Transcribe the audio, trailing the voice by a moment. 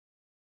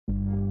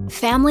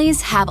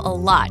Families have a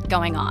lot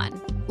going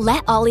on.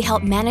 Let Ollie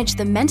help manage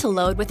the mental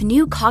load with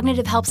new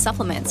cognitive help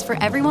supplements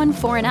for everyone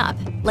 4 and up,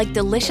 like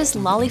delicious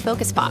Lolly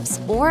Focus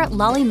Pops or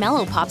Lolly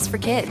Mellow Pops for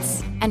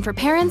kids. And for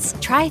parents,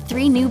 try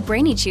 3 new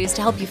Brainy Chews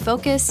to help you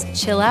focus,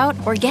 chill out,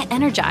 or get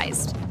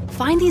energized.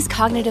 Find these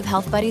cognitive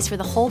health buddies for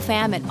the whole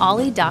fam at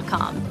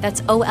ollie.com.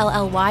 That's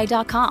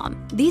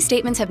OLLY.com. These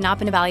statements have not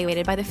been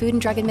evaluated by the Food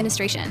and Drug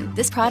Administration.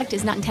 This product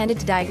is not intended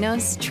to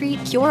diagnose,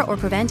 treat, cure, or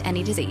prevent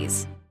any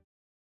disease.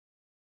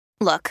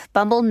 Look,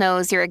 Bumble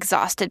knows you're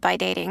exhausted by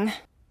dating.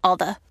 All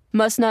the,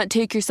 must not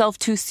take yourself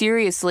too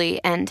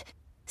seriously, and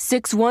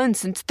 6'1"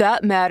 since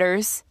that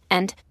matters,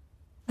 and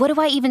what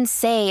do I even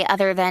say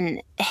other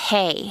than,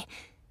 hey?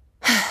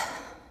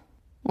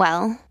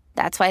 Well,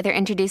 that's why they're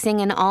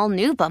introducing an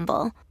all-new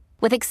Bumble,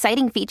 with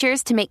exciting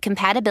features to make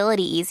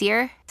compatibility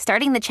easier,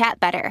 starting the chat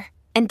better,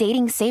 and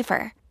dating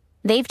safer.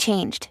 They've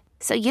changed,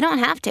 so you don't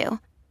have to.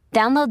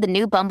 Download the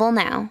new Bumble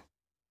now.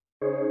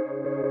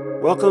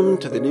 Welcome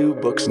to the New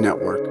Books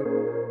Network.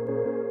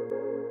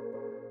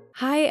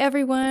 Hi,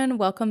 everyone.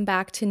 Welcome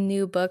back to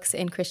New Books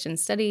in Christian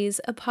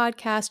Studies, a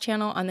podcast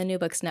channel on the New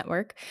Books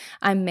Network.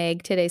 I'm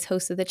Meg, today's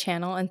host of the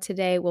channel, and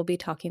today we'll be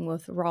talking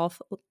with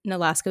Rolf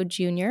Nolasco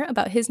Jr.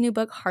 about his new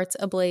book, Hearts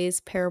Ablaze,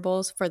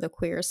 Parables for the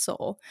Queer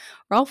Soul.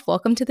 Rolf,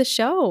 welcome to the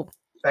show.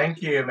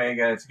 Thank you,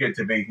 Megan. It's good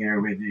to be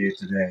here with you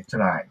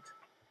tonight.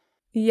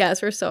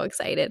 Yes, we're so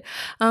excited.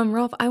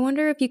 Rolf, I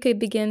wonder if you could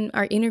begin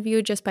our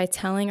interview just by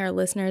telling our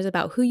listeners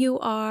about who you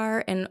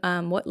are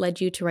and what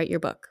led you to write your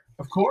book.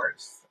 Of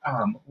course.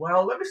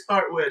 Well, let me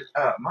start with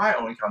my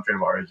own country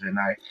of origin.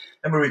 I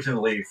am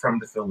originally from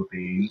the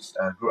Philippines,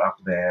 grew up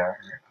there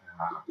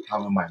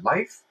all of my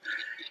life,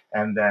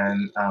 and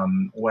then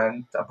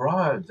went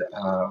abroad,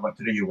 went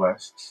to the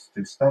U.S.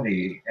 to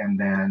study, and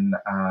then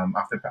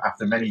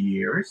after many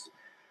years,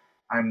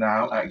 I'm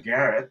now at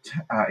Garrett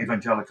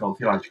Evangelical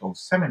Theological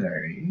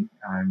Seminary.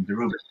 I'm the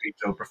Ruben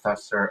Rito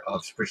Professor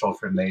of Spiritual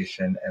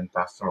Formation and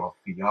Pastoral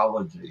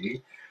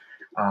Theology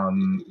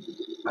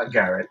at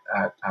Garrett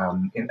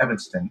in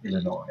Evanston,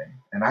 Illinois.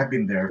 And I've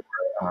been there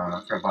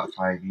for about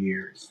 5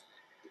 years.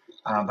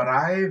 But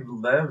I've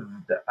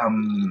lived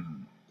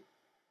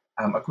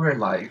a queer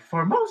life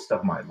for most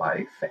of my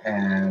life,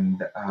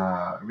 and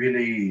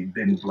really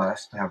been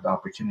blessed to have the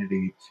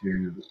opportunity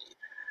to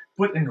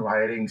put in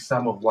writing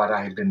some of what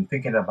I've been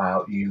thinking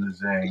about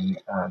using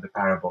the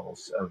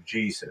parables of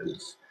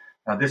Jesus.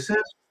 Now, this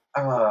is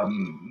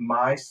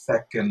my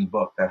second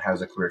book that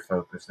has a queer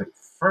focus. The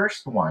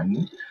first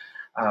one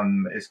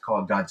is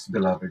called God's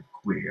Beloved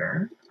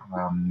Queer.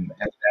 And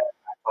then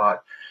I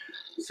thought,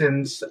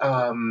 since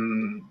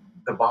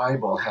the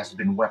Bible has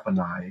been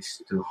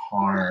weaponized to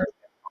harm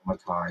and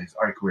traumatize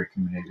our queer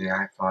community,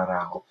 I thought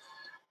I'll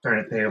turn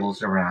the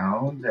tables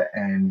around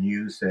and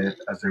use it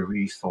as a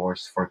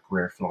resource for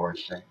queer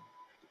flourishing.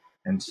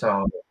 And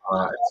so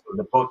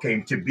the book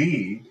came to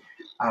be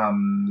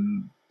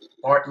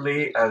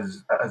partly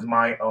as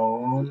my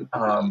own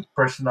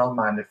personal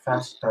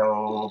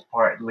manifesto,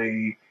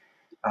 partly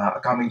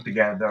a coming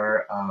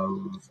together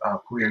of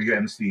queer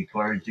UMC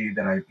clergy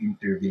that I've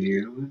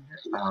interviewed,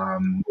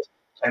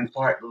 and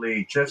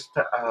partly just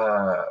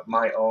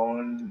my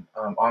own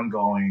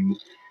ongoing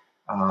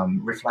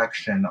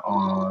reflection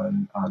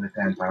on the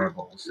 10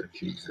 parables of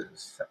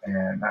Jesus.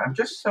 And I'm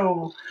just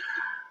so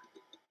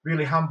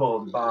really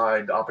humbled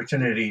by the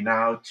opportunity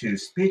now to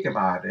speak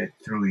about it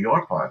through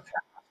your podcast,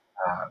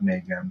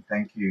 Megan.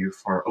 Thank you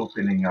for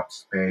opening up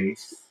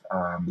space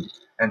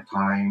and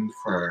time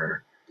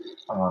for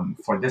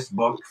this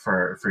book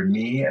for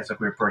me as a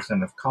queer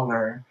person of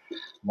color,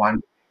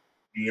 one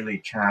really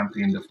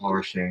champion the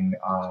flourishing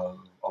of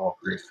all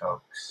queer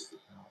folks.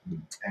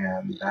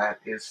 And that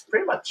is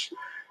pretty much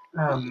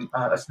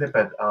a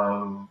snippet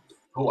of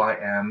who I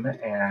am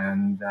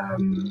and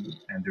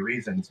the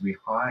reasons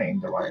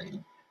behind the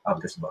writing of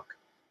this book.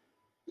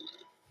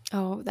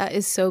 Oh, that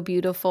is so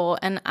beautiful.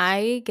 And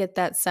I get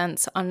that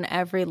sense on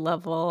every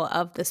level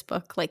of this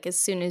book. Like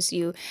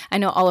I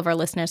know all of our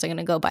listeners are going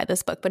to go buy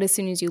this book, but as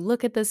soon as you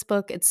look at this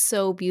book, it's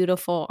so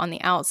beautiful on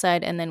the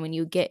outside. And then when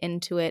you get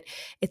into it,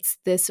 it's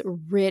this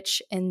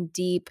rich and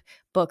deep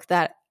book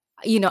that,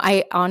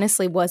 I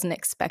honestly wasn't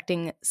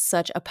expecting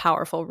such a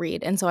powerful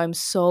read. And so I'm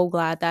so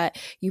glad that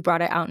you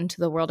brought it out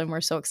into the world, and we're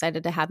so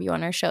excited to have you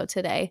on our show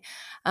today.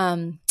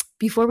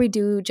 Before we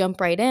do jump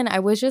right in, I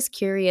was just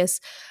curious,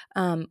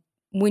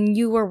 when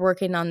you were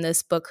working on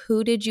this book,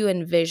 who did you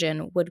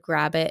envision would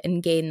grab it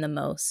and gain the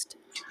most?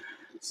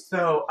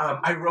 So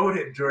I wrote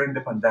it during the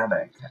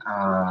pandemic.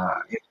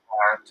 In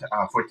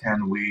fact, for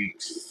 10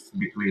 weeks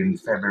between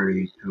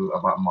February to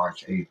about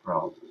March,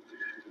 April.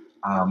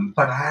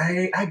 But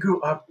I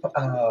grew up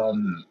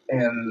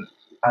in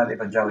an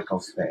evangelical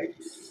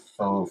space.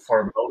 So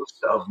for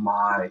most of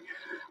my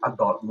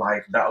adult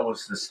life, that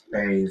was the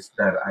space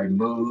that I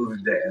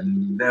moved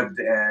and lived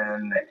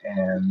in,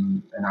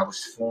 and I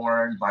was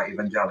formed by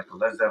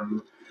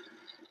evangelicalism.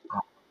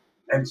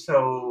 And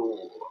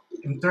so,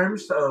 in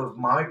terms of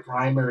my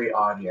primary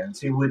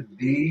audience, it would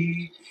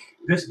be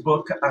this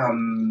book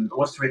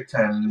was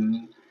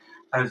written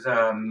as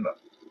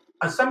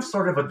some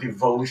sort of a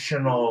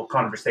devotional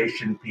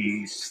conversation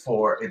piece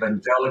for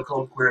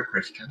evangelical queer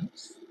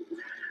Christians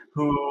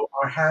who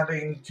are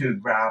having to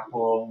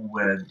grapple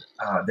with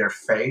their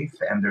faith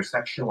and their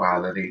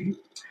sexuality,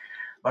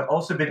 but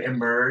also been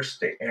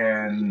immersed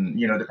in,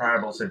 the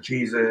parables of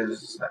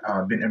Jesus,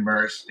 been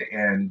immersed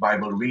in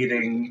Bible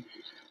reading,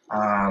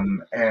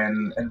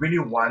 and really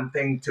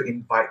wanting to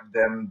invite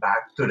them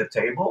back to the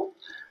table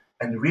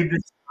and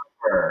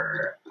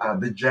rediscover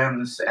the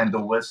gems and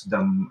the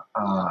wisdom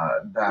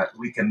that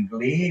we can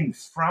glean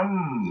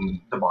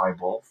from the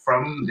Bible,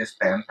 from these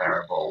 10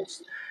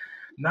 parables,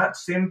 not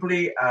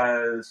simply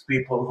as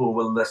people who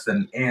will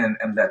listen in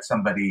and let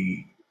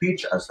somebody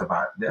teach us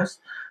about this,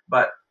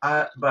 but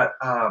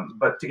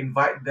to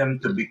invite them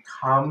to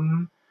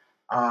become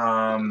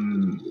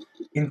um,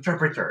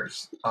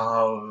 interpreters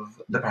of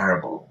the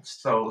parables.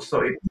 So it's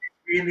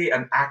really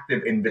an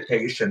active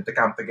invitation to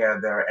come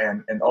together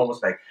and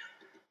almost like,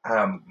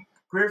 um,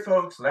 queer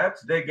folks,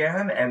 let's dig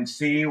in and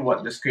see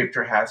what the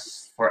scripture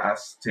has for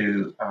us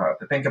to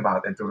think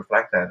about and to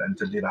reflect on and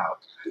to live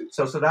out.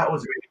 So that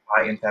was really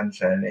my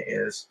intention,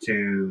 is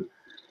to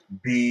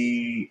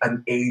be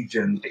an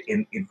agent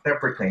in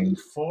interpreting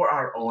for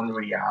our own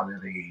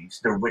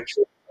realities the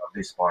richness of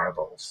these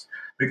parables.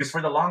 Because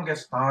for the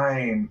longest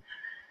time,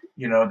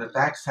 the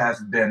text has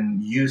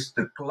been used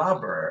to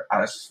clobber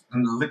us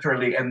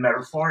literally and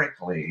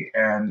metaphorically.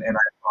 And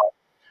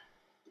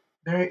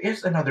there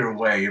is another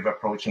way of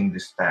approaching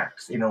this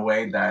text in a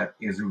way that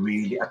is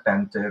really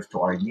attentive to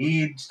our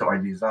needs, to our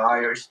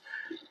desires,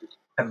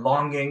 and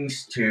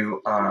longings to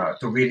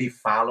really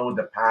follow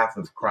the path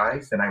of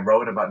Christ. And I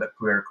wrote about the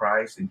queer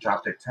Christ in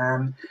chapter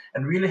 10,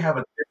 and really have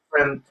a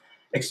different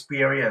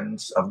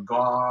experience of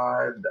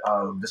God,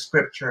 of the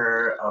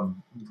scripture, of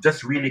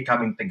just really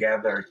coming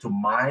together to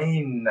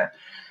mine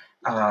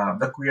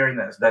the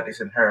queerness that is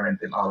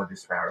inherent in all of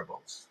these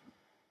parables.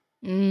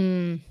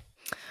 Mm.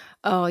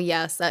 Oh,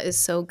 yes, that is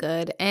so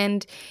good.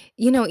 And,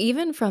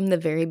 even from the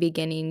very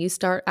beginning, you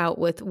start out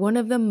with one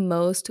of the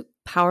most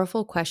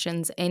powerful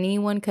questions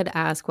anyone could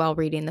ask while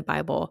reading the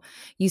Bible.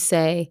 You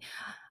say,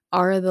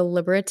 are the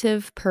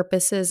liberative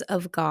purposes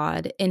of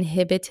God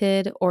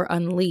inhibited or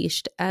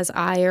unleashed as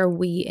I or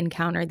we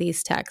encounter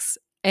these texts?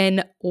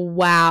 And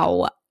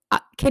wow.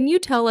 Can you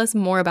tell us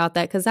more about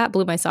that? Because that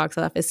blew my socks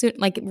off. As soon,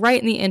 like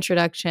right in the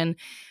introduction,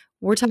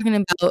 we're talking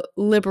about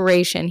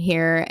liberation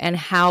here and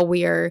how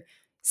we are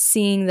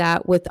seeing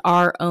that with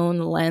our own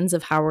lens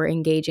of how we're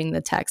engaging the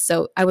text.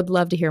 So I would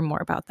love to hear more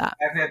about that.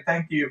 And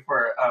thank you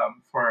for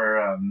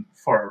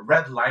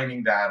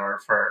redlining that, or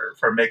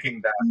for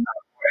making that more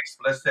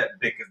explicit,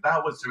 because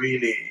that was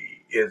really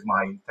is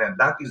my intent.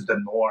 That is the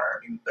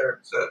norm in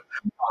terms of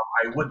how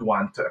I would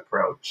want to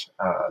approach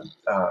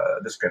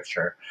the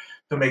scripture,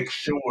 to make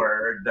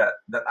sure that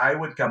I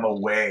would come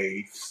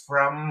away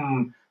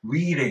from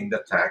reading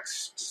the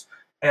texts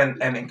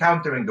and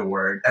encountering the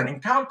word and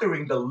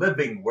encountering the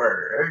living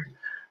word,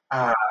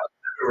 uh,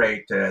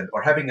 liberated,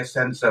 or having a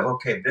sense of,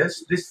 okay,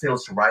 this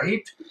feels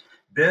right.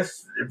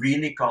 This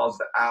really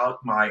calls out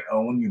my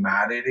own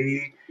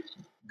humanity.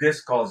 This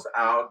calls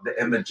out the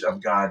image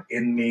of God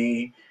in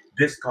me.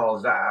 This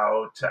calls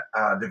out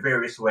the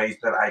various ways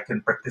that I can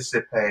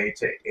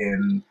participate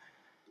in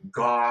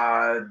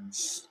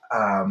God's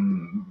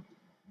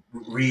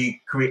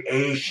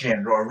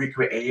recreation, or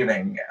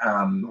recreating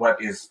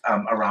what is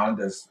around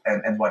us,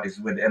 and what is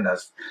within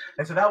us.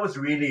 And so that was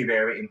really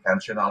very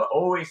intentional. I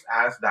always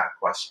ask that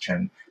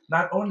question,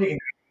 not only in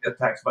the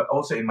text, but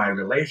also in my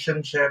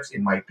relationships,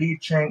 in my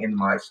teaching, in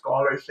my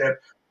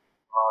scholarship,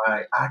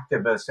 my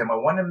activism. I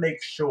want to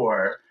make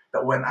sure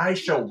that when I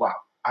show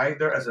up,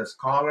 either as a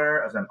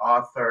scholar, as an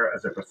author,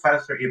 as a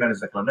professor, even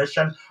as a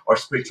clinician or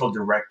spiritual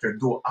director,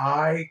 do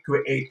I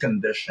create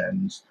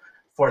conditions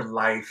for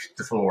life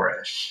to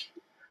flourish?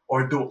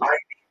 Or do I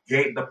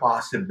negate the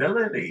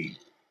possibility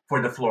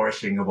for the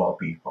flourishing of all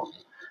people?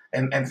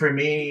 And for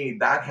me,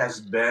 that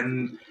has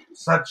been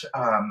such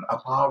a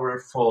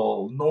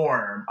powerful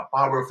norm, a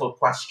powerful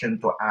question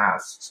to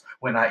ask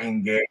when I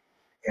engage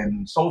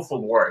in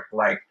soulful work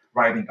like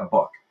writing a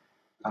book.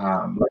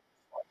 Um,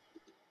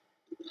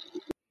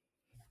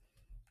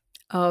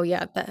 Oh,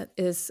 yeah,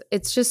 it's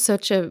just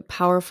such a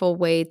powerful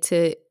way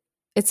to,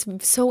 it's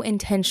so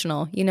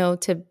intentional,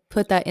 to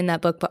put that in that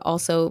book, but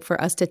also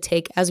for us to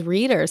take as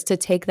readers, to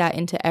take that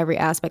into every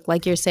aspect,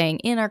 like you're saying,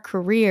 in our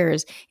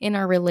careers, in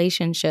our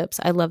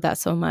relationships. I love that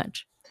so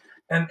much.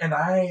 and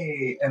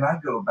I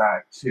go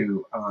back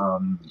to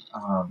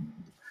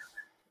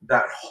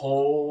that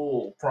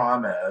whole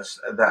promise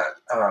that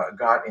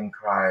God in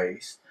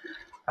Christ,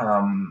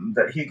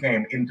 that He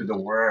came into the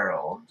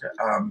world,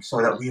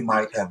 so that we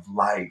might have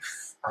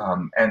life,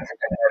 and have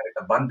it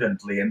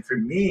abundantly. And for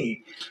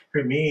me,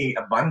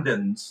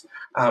 abundance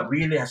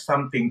really has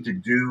something to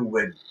do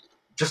with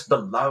just the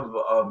love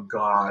of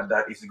God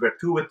that is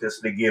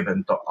gratuitously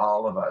given to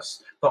all of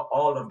us, to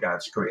all of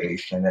God's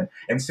creation.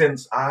 And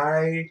since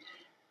I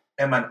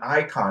am an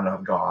icon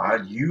of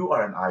God, you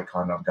are an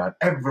icon of God,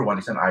 everyone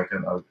is an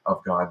icon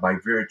of God by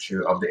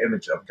virtue of the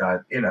image of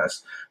God in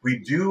us. We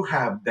do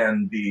have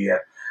then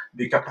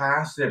the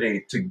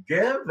capacity to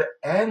give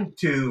and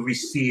to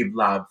receive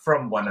love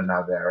from one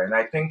another. And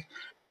I think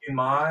in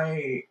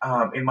my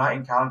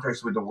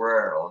encounters with the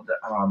world,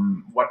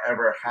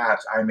 whatever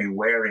hats I may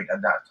wearing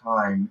at that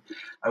time,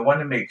 I want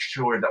to make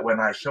sure that when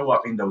I show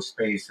up in those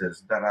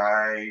spaces, that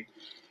I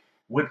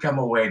would come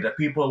away, that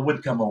people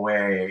would come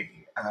away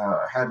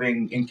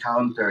having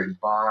encountered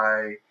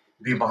by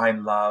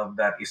divine love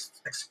that is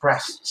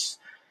expressed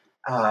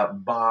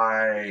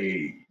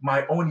by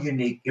my own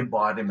unique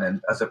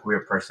embodiment as a queer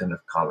person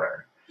of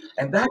color.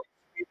 And that is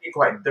really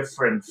quite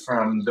different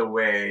from the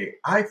way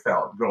I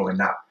felt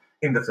growing up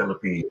in the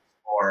Philippines,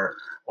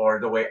 or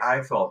the way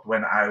I felt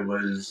when I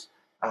was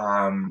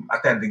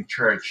attending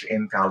church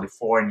in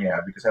California,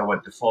 because I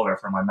went to Fuller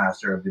for my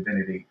Master of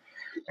Divinity.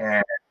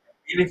 And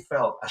really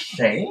felt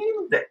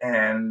ashamed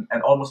and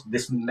almost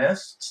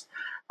dismissed,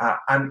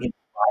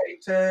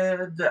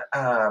 uninvited,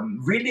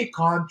 really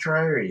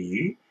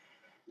contrary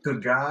to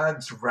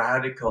God's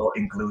radical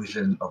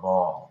inclusion of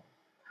all.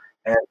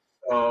 And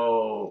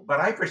so, but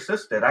I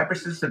persisted. I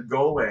persisted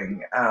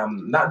going,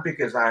 not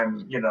because I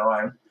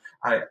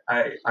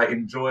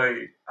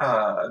enjoy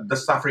the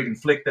suffering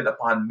inflicted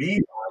upon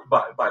me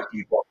by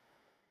people,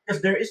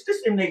 because there is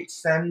this innate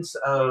sense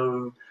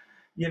of,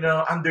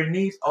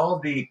 underneath all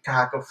the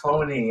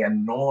cacophony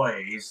and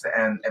noise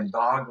and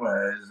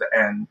dogmas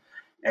and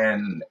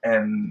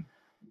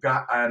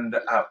God and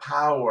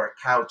power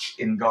couched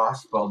in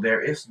gospel,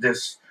 there is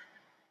this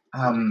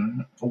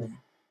um,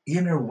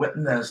 inner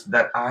witness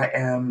that I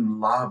am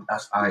loved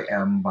as I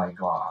am by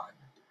God.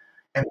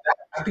 And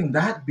I think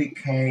that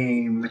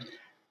became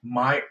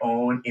my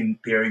own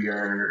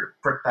interior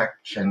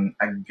protection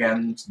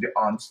against the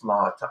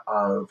onslaught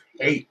of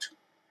hate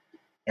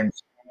and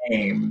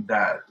shame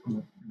that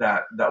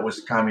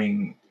was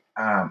coming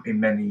in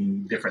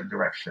many different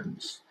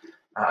directions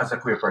as a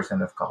queer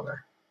person of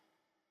color.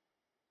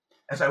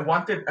 As I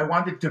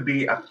wanted to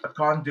be a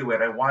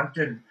conduit. I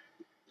wanted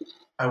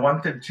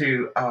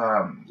to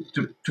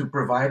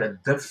provide a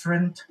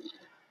different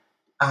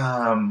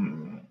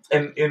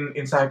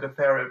in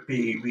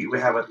psychotherapy, we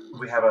have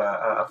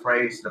a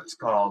phrase that's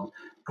called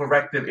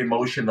corrective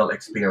emotional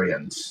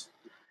experience,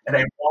 and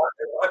I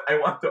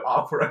want to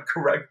offer a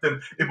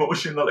corrective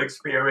emotional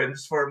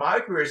experience for my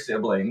queer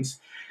siblings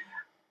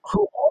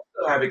who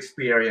also have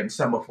experienced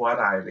some of what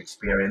I've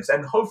experienced,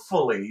 and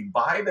hopefully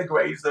by the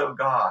grace of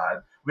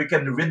God we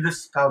can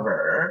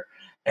rediscover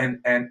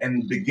and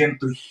begin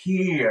to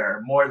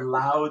hear more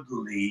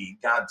loudly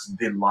God's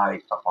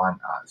delight upon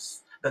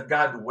us. That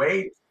God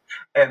waits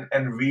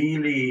and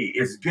really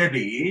is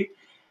giddy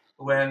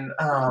when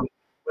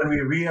when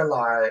we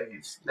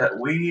realize that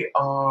we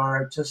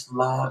are just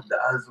loved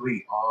as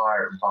we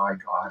are by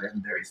God,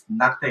 and there is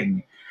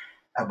nothing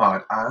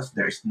about us,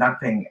 there is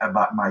nothing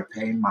about my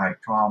pain, my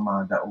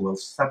trauma that will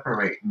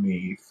separate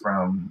me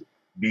from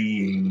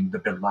being the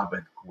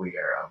beloved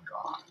queer of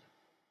God.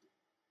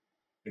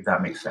 If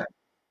that makes sense.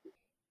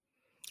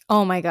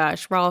 Oh my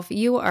gosh, Rolf,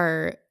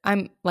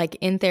 I'm like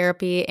in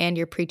therapy and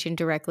you're preaching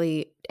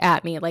directly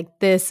at me. Like,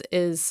 this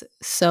is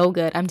so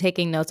good. I'm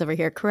taking notes over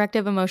here.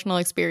 Corrective emotional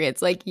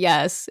experience. Like,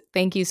 yes,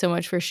 thank you so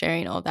much for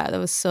sharing all that. That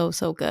was so,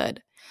 so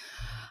good.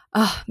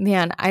 Oh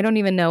man, I don't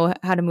even know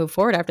how to move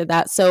forward after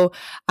that. So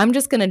I'm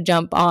just going to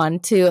jump on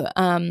to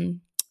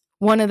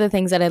one of the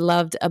things that I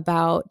loved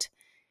about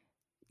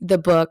the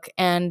book,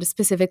 and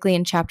specifically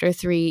in chapter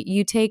 3,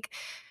 you take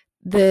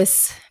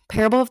this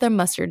parable of the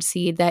mustard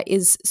seed that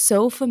is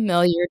so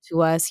familiar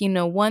to us.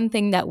 One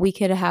thing that we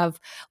could have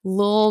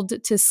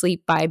lulled to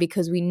sleep by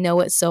because we know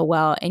it so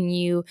well, and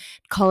you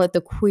call it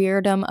the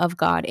queerdom of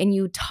God. And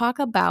you talk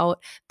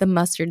about the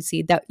mustard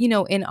seed that,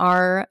 in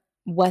our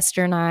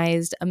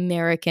westernized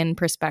American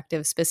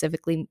perspective,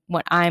 specifically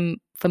what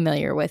I'm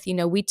familiar with,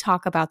 we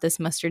talk about this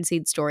mustard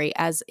seed story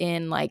as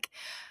in like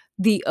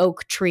the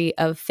oak tree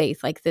of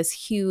faith, like this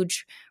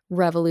huge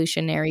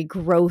revolutionary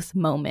growth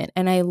moment.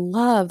 And I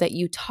love that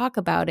you talk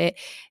about it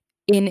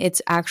in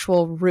its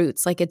actual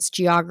roots, like its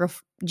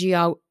geographical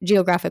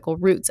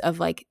roots of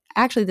like,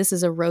 actually, this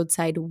is a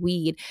roadside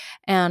weed.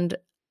 And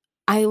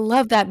I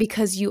love that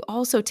because you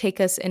also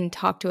take us and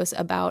talk to us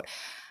about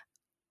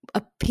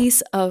a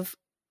piece of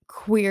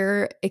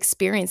queer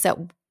experience that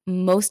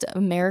most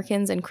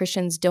Americans and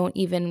Christians don't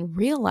even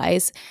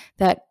realize,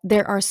 that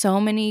there are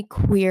so many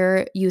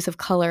queer youth of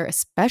color,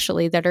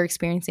 especially, that are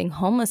experiencing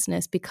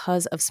homelessness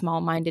because of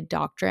small-minded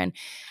doctrine.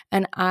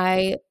 And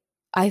I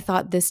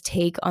thought this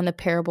take on the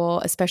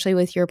parable, especially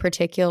with your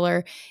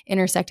particular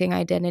intersecting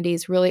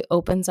identities, really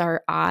opens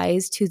our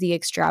eyes to the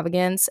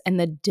extravagance and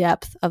the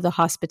depth of the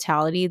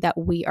hospitality that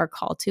we are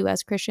called to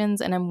as Christians.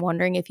 And I'm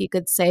wondering if you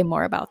could say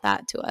more about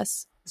that to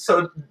us.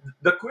 So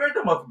the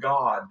queerdom of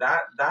God,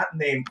 that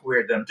name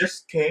queerdom,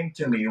 just came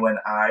to me when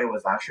I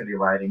was actually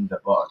writing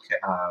the book.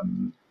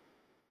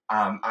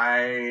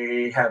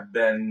 I have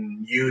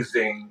been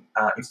using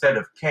instead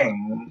of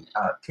king,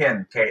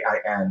 kin,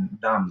 K-I-N,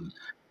 dom.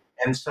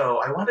 And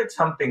so I wanted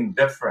something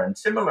different,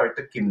 similar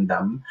to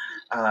kingdom,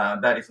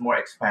 that is more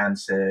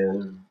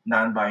expansive,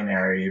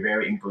 non-binary,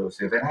 very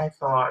inclusive. And I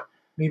thought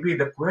maybe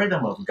the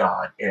queerdom of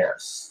God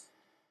is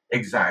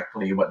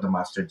exactly what the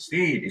mustard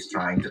seed is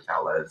trying to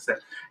tell us.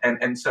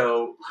 And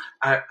so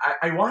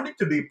I wanted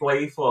to be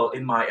playful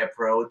in my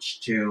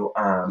approach to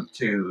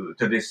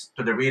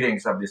the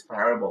readings of these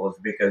parables,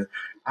 because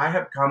I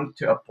have come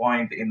to a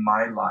point in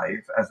my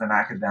life as an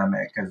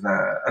academic, as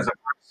a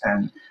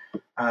person,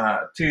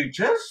 to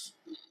just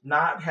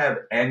not have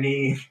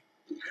any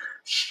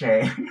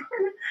shame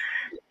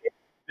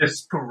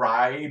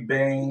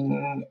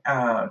describing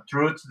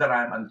truths that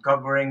I'm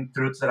uncovering,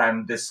 truths that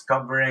I'm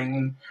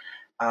discovering,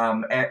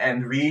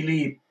 and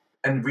really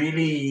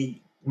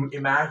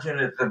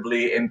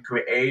imaginatively and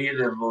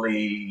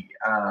creatively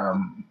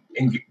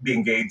be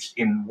engaged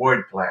in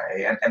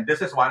wordplay. And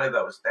this is one of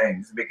those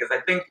things, because I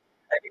think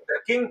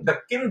the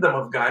kingdom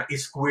of God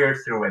is queer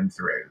through and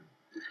through.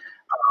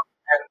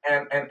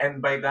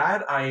 And by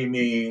that I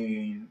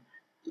mean,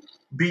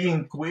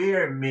 being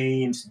queer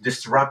means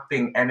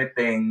disrupting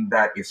anything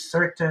that is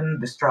certain,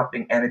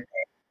 disrupting anything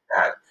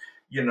that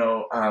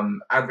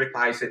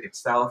advertises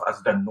itself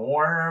as the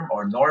norm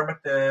or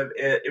normative.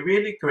 It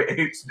really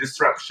creates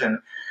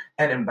disruption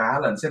and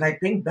imbalance, and I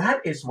think that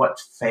is what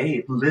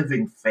faith,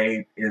 living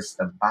faith, is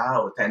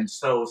about. And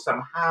so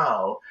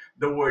somehow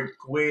the word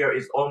queer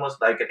is almost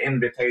like an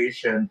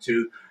invitation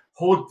to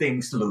hold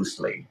things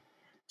loosely,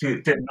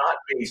 to not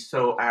be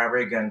so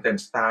arrogant and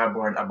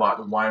stubborn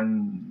about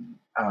one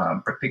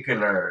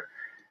particular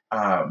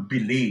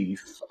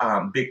belief,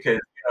 because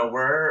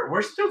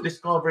we're still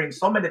discovering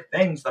so many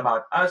things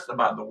about us,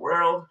 about the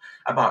world,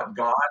 about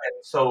God.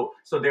 And so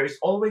there is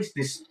always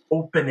this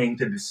opening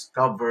to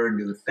discover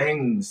new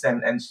things.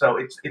 And so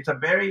it's a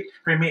very,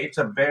 for me, it's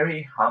a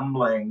very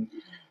humbling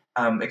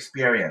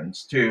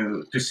experience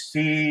to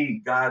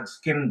see God's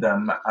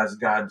kingdom as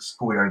God's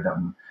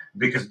queerdom,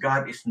 because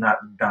God is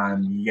not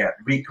done yet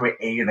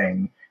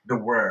recreating the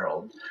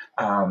world.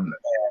 Um,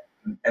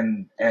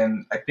 and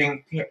I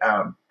think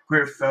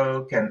queer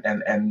folk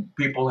and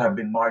people have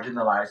been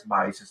marginalized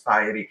by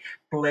society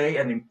play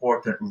an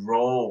important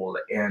role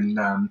in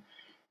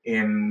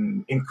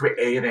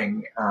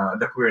creating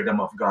the queerdom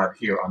of God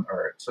here on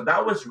earth. So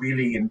that was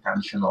really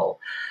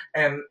intentional,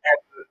 and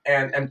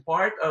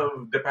part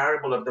of the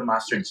parable of the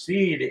mustard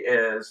seed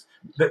is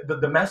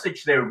the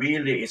message there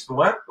really is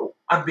what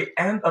at the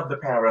end of the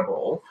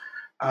parable.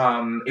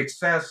 It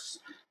says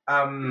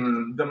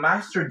the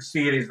mustard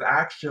seed is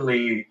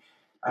actually,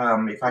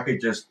 if I could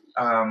just,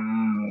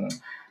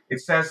 it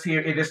says here,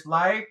 it is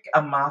like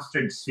a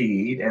mustard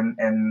seed, and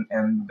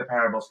the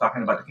parable is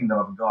talking about the kingdom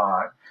of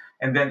God.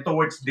 And then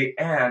towards the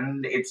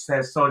end, it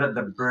says, so that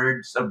the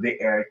birds of the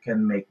air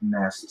can make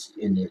nests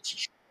in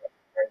its.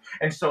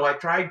 And so I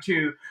tried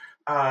to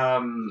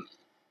um,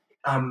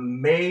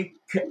 make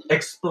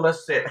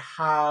explicit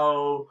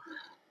how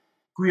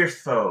queer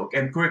folk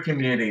and queer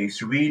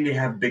communities really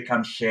have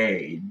become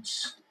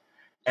shades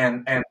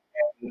and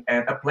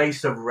a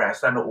place of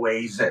rest, an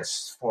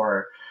oasis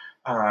for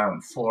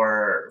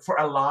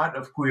a lot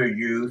of queer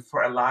youth,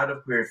 for a lot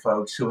of queer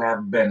folks who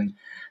have been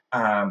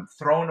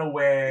thrown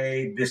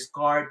away,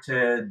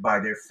 discarded by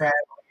their family,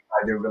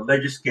 by their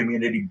religious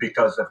community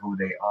because of who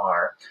they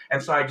are.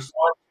 And so I just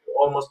want to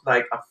almost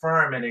like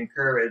affirm and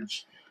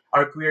encourage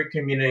our queer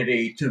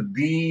community to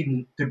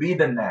be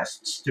the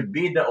nests, to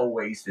be the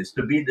oasis,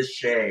 to be the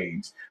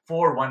shades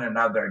for one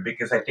another,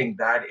 because I think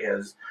that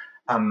is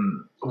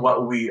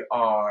what we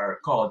are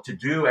called to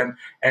do. And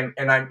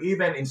I'm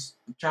even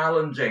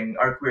challenging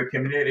our queer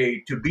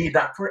community to be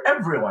that for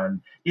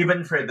everyone,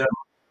 even for those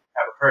who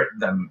have hurt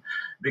them,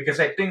 because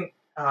I think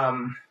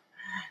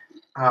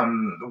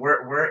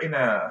we're in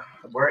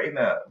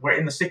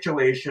a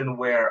situation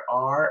where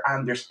our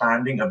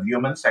understanding of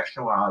human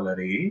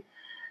sexuality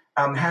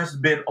has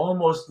been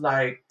almost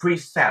like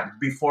preset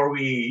before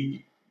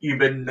we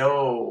even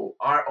know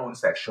our own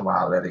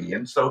sexuality.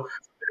 And so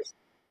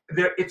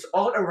it's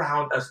all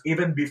around us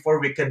even before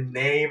we can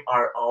name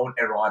our own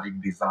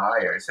erotic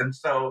desires. And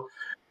so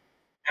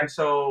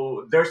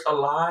there's a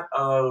lot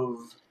of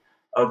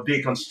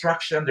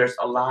deconstruction. There's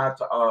a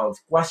lot of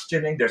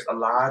questioning. There's a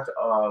lot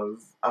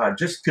of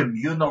just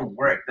communal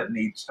work that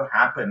needs to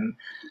happen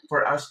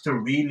for us to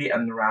really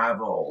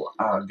unravel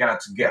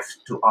God's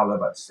gift to all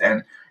of us.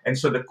 And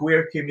so the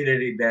queer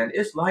community then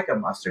is like a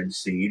mustard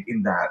seed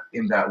in that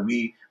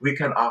we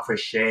can offer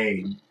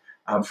shade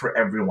for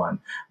everyone.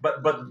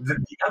 But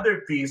the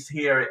other piece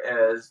here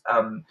is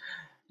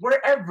we're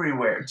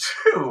everywhere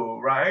too,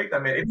 right? I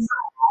mean, it's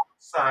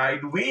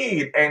side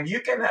weed, and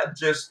you cannot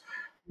just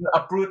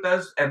uproot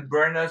us and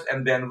burn us,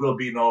 and then we'll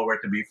be nowhere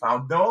to be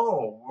found.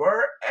 No,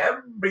 we're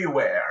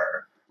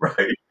everywhere,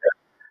 right?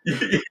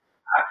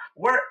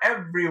 We're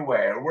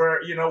everywhere.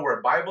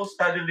 We're Bible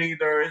study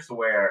leaders.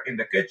 We're in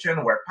the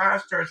kitchen. We're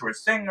pastors. We're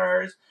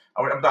singers.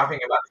 I'm talking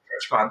about the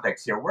church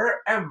context here. We're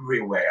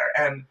everywhere,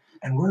 and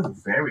we're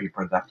very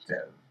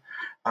productive.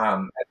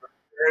 And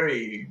we're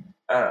very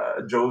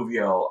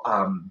jovial,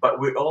 but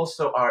we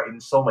also are in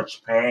so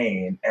much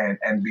pain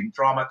and being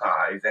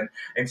traumatized,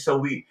 and so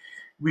we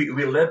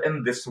live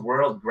in this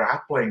world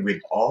grappling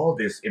with all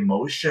these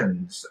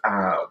emotions.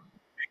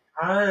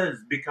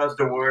 because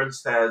the word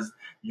says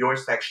your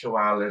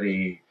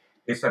sexuality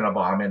is an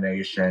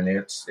abomination.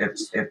 It's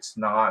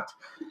not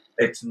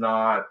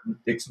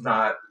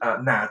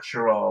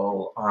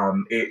natural.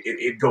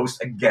 It goes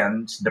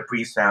against the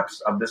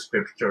precepts of the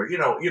scripture.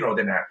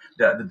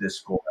 The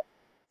discourse.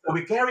 So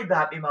we carry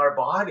that in our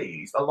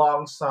bodies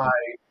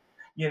alongside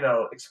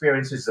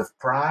experiences of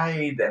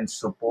pride and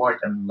support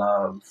and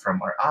love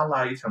from our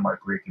allies, from our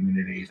queer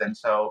communities. And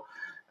so,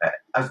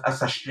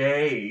 as a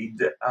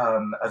shade,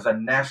 as a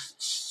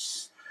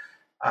nest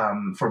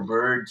for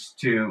birds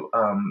to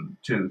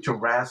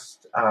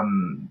rest,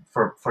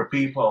 for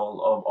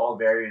people of all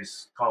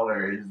various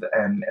colors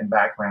and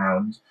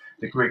backgrounds,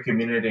 the queer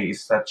community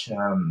is such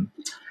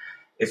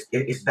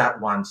is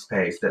that one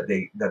space that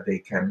they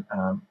can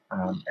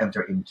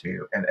enter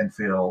into and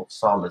feel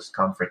solace,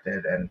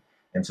 comforted,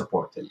 and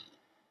supported.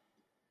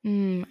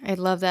 I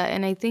love that.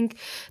 And I think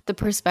the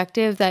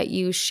perspective that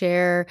you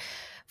share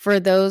for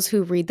those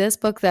who read this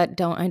book that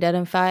don't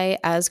identify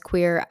as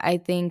queer, I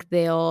think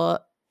they'll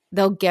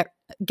get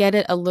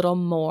it a little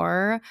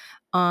more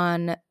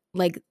on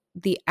like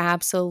the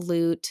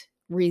absolute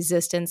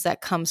resistance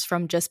that comes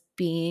from just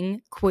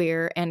being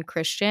queer and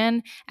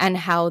Christian, and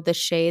how the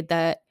shade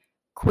that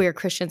queer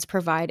Christians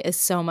provide is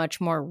so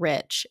much more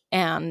rich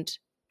and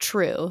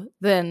true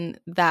than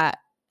that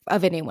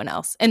of anyone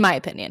else, in my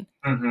opinion.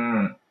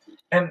 Hmm.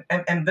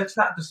 And that's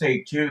not to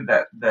say too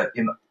that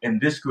in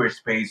these queer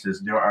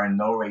spaces there are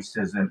no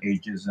racism,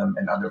 ageism,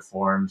 and other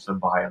forms of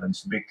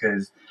violence,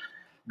 because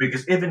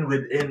even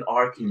within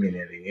our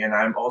community, and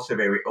I'm also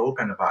very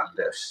open about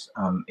this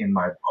in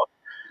my book,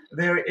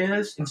 there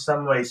is in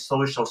some ways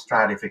social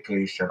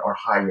stratification or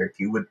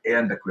hierarchy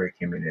within the queer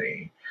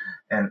community.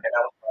 And I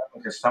was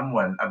talking to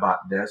someone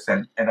about this,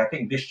 and I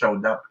think this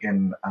showed up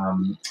in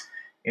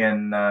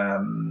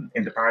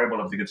the parable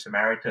of the Good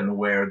Samaritan,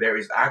 where there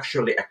is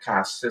actually a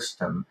caste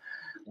system,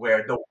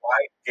 where the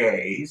white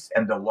gays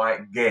and the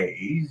white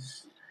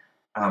gays,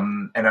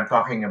 and I'm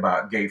talking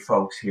about gay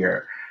folks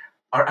here,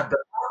 are at the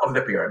top of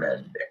the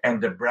pyramid,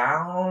 and the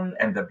brown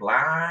and the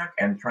black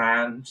and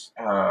trans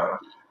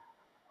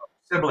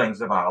siblings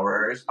of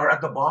ours are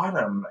at the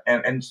bottom,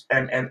 and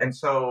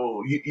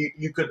so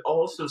you could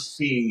also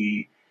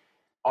see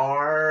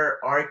our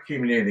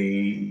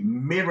community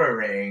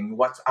mirroring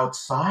what's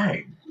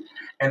outside,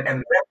 and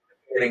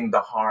replicating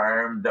the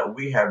harm that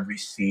we have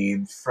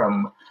received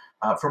from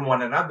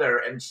one another.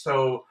 And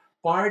so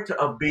part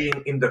of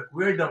being in the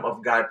queerdom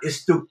of God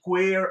is to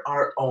queer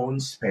our own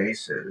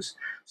spaces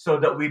so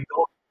that we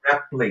don't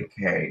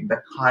replicate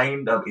the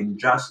kind of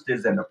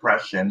injustice and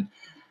oppression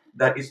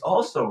that is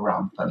also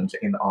rampant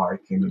in our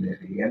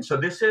community. And so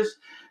this is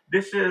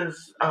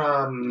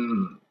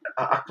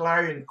a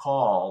clarion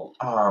call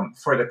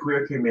for the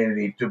queer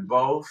community to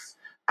both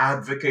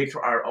advocate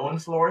for our own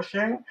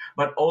flourishing,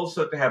 but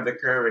also to have the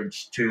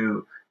courage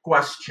to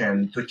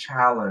question, to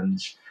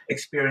challenge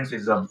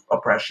experiences of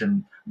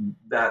oppression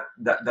that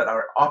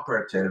are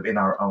operative in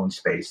our own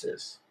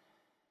spaces.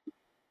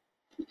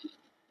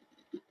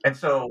 And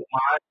so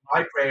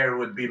my prayer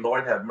would be,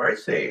 Lord, have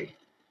mercy.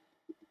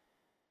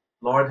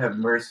 Lord, have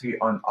mercy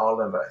on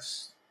all of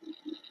us,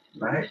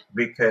 right?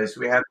 Because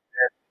we have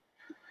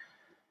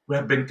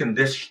been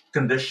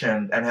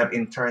conditioned and have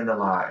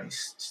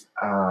internalized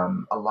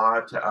a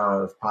lot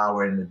of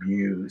power and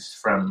abuse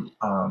from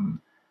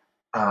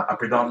a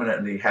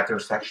predominantly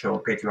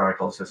heterosexual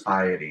patriarchal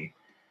society,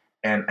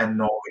 and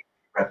knowing,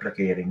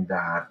 replicating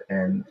that,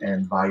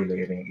 and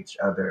violating each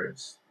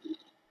other's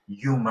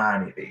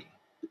humanity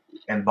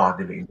and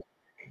bodily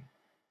integrity.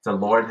 So,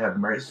 Lord, have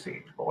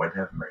mercy. Lord,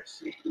 have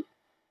mercy.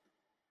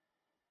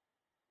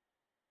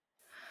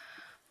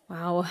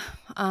 Wow.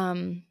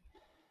 Um,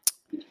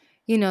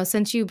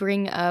 since you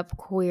bring up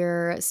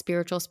queer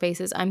spiritual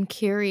spaces, I'm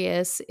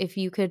curious if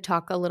you could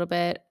talk a little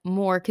bit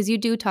more, because you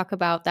do talk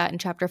about that in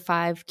chapter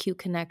 5, Cute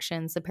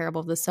Connections, the parable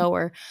of the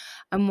sower.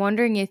 I'm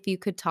wondering if you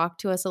could talk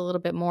to us a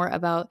little bit more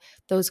about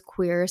those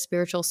queer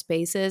spiritual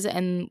spaces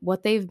and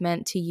what they've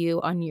meant to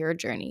you on your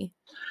journey.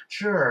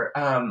 Sure.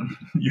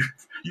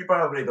 You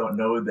probably don't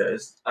know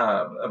this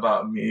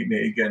about me,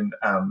 Megan,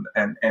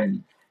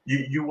 and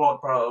you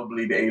won't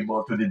probably be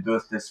able to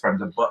deduce this from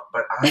the book,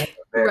 but I'm a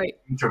very Right.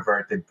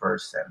 introverted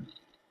person.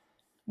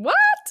 What?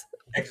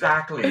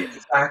 Exactly,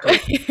 exactly.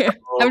 So,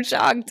 I'm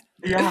shocked.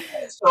 yeah.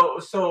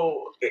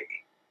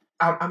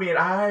 I mean,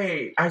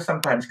 I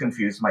sometimes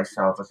confuse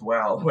myself as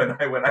well when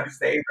I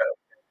say that,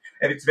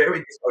 and it's very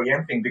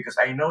disorienting because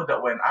I know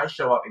that when I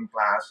show up in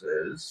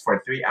classes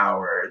for 3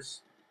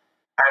 hours,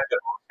 I'm the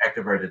most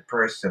extroverted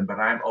person, but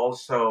I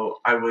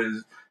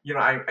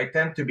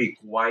tend to be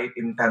quite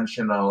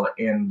intentional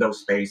in those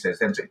spaces,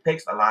 and so it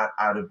takes a lot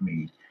out of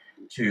me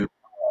to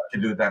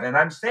do that. And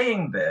I'm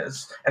saying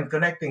this and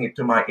connecting it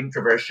to my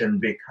introversion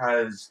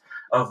because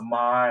of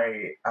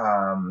my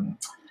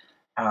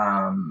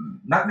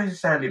not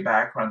necessarily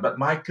background, but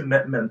my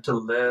commitment to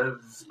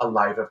live a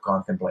life of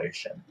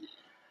contemplation.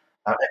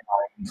 and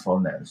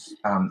mindfulness,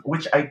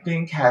 which I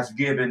think has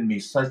given me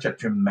such a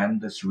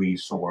tremendous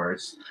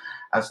resource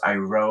as I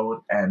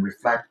wrote and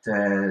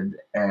reflected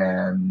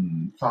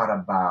and thought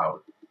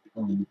about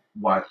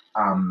what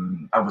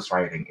I was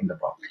writing in the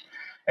book.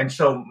 And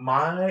so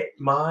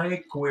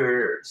my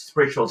queer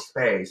spiritual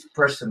space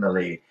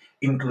personally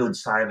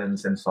includes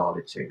silence and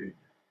solitude.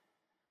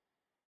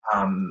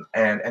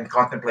 And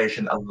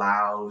contemplation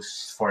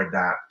allows for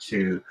that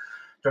to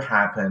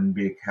happen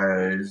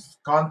because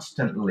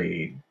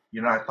constantly,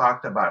 I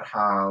talked about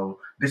how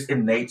this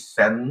innate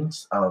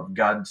sense of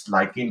God's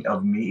liking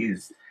of me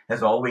is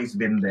has always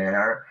been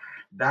there.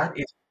 That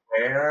is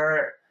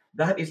where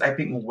that is, I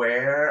think,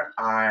 where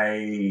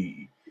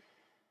I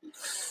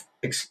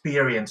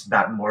experience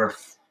that more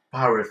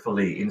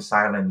powerfully in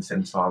silence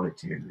and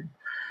solitude.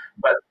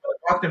 But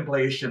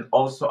contemplation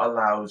also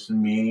allows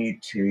me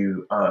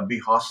to be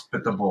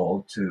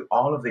hospitable to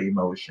all of the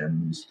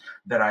emotions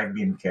that I've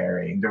been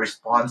carrying, the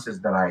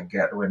responses that I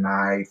get when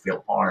I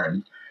feel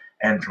harmed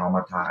and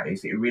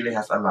traumatized. It really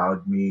has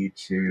allowed me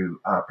to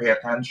pay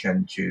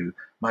attention to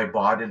my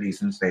bodily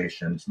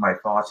sensations, my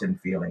thoughts and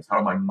feelings,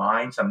 how my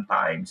mind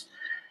sometimes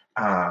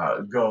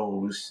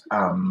goes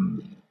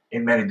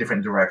in many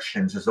different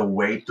directions as a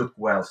way to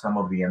quell some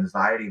of the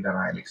anxiety that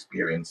I'm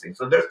experiencing.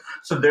 So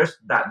there's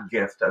that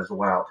gift as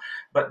well.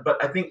 But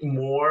I think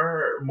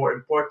more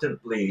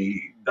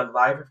importantly, the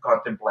life of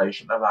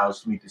contemplation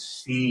allows me to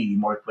see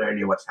more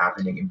clearly what's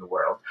happening in the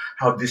world,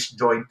 how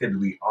disjointed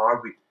we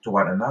are to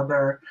one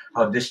another,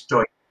 how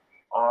disjointed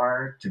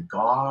are to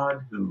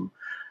God, who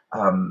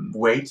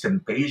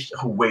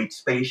who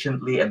waits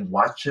patiently and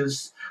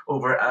watches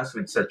over us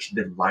with such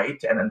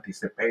delight and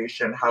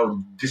anticipation.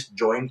 How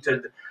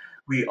disjointed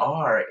we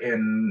are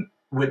in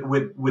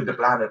with the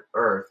planet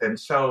Earth, and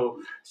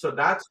so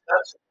that's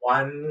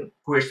one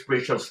queer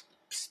spiritual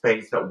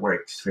space that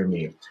works for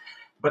me.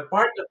 But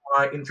part of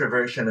my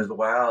introversion as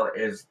well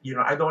is,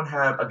 I don't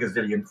have a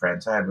gazillion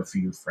friends. I have a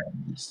few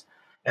friends,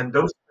 and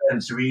those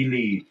friends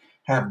really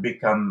have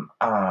become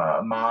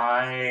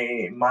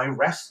my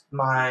rest,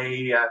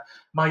 my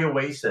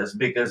oasis,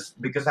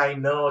 because I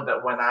know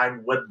that when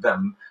I'm with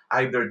them,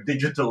 either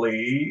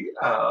digitally,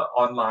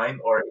 online,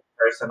 or in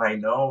person, I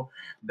know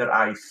that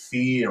I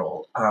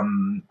feel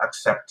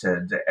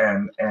accepted,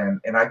 and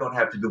I don't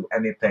have to do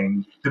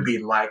anything to be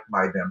liked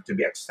by them, to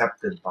be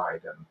accepted by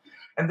them.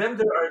 And then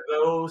there are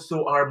those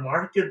who are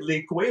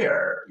markedly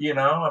queer.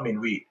 I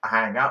mean, we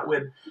hang out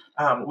with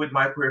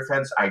my queer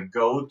friends. I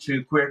go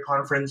to queer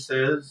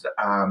conferences.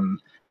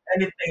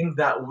 Anything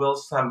that will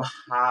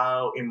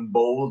somehow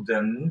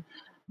embolden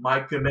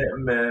my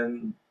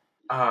commitment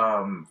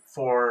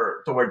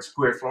for towards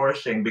queer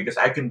flourishing, because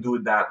I can do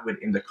that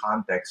within the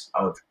context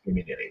of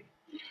community.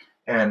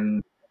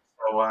 And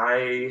so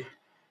I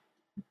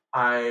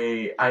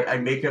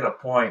make it a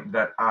point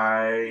that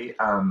I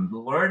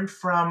learn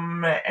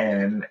from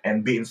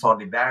and be in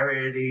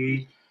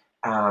solidarity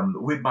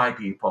with my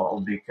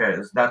people,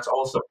 because that's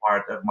also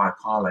part of my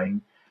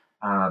calling.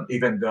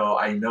 Even though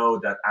I know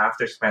that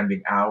after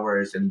spending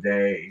hours and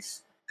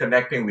days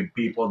connecting with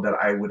people, that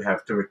I would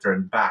have to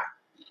return back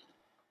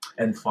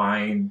and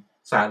find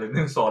silence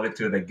and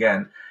solitude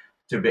again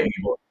to be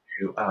able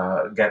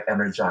to get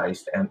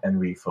energized and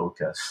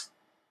refocus.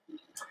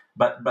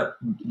 But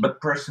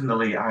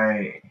personally,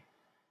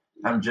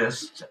 I'm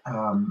just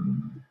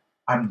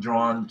I'm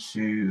drawn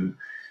to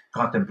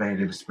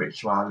contemplative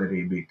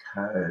spirituality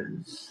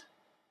because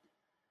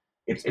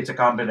it's a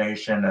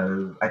combination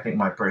of, I think,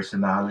 my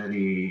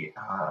personality.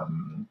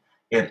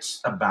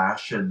 It's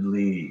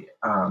abashedly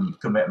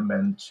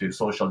commitment to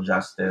social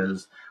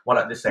justice, while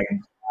at the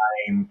same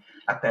time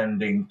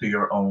attending to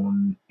your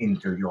own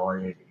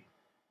interiority.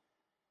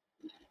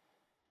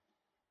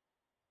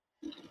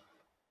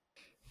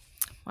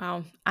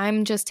 Wow.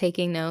 I'm just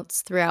taking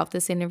notes throughout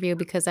this interview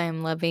because I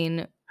am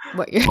loving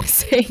what you're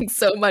saying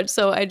so much.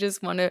 So I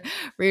just want to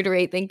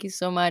reiterate, thank you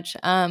so much.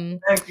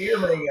 Thank you,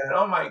 Megan.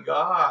 Oh my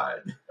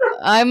God.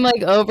 I'm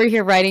like over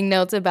here writing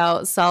notes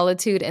about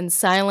solitude and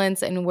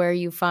silence and where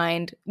you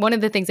find one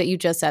of the things that you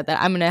just said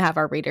that I'm going to have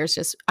our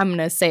readers I'm going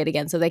to say it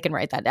again so they can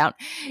write that down.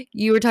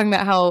 You were talking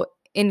about how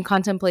in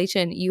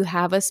contemplation, you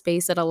have a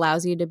space that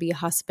allows you to be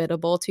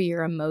hospitable to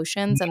your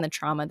emotions and the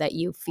trauma that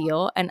you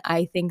feel. And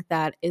I think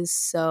that is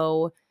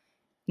so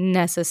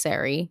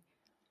necessary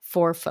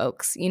for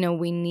folks.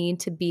 We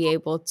need to be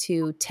able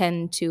to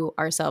tend to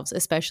ourselves,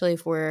 especially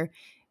if we're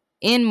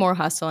in more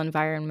hostile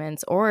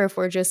environments or if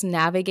we're just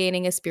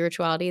navigating a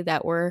spirituality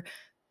that we're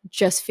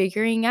just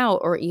figuring out,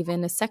 or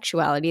even a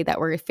sexuality that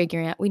we're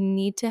figuring out. We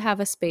need to have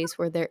a space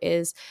where there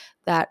is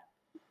that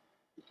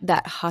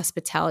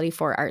hospitality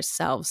for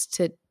ourselves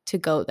to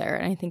go there.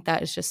 And I think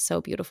that is just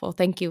so beautiful.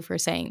 Thank you for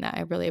saying that.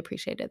 I really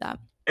appreciated that.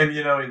 And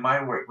in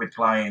my work with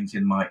clients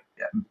in my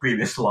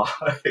previous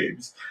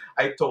lives,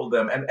 I told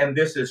them, and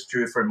this is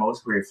true for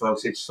most queer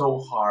folks, it's so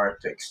hard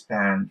to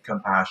extend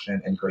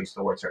compassion and grace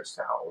towards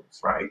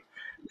ourselves, right?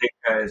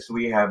 Because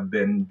we have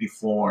been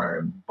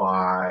deformed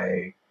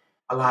by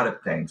a lot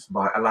of things,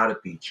 by a lot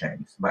of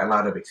teachings, by a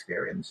lot of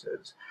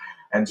experiences.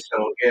 And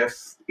so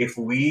if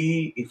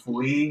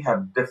we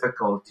have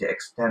difficulty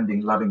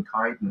extending loving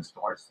kindness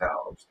to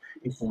ourselves,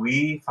 if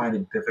we find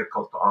it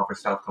difficult to offer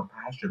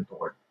self-compassion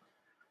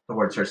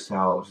towards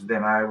ourselves,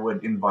 then I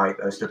would invite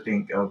us to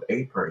think of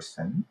a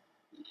person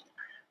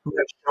who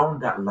has shown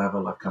that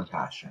level of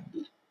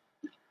compassion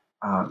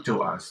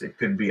to us. It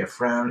could be a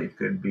friend, it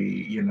could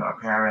be, a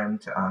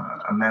parent,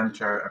 a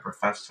mentor, a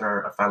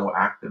professor, a fellow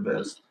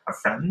activist, a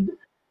friend,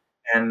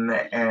 and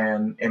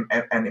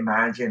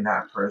imagine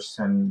that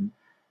person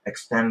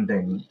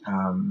extending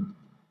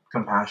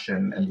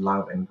compassion and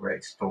love and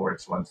grace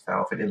towards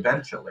oneself, and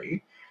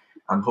eventually,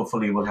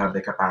 hopefully, we'll have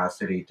the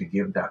capacity to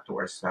give that to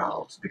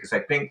ourselves. Because I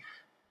think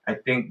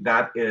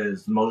that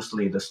is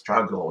mostly the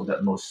struggle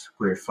that most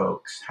queer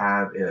folks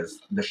have,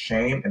 is the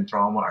shame and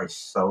trauma are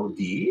so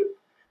deep.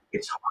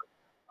 It's hard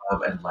to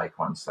love and like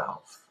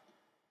oneself.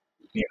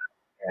 You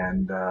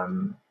and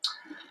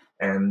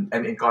and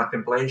in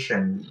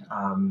contemplation,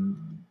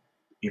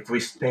 if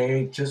we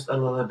stay just a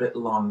little bit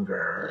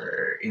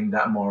longer in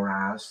that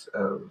morass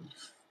of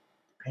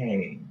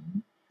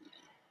pain,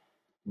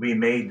 we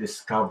may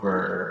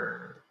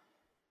discover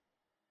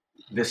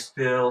the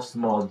still,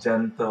 small,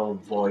 gentle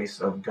voice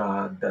of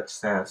God that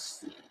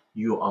says,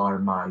 "You are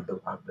my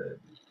beloved."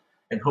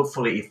 And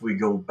hopefully, if we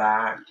go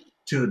back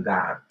to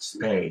that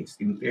space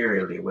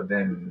interiorly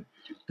within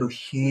to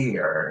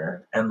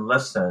hear and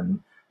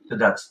listen to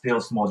that still,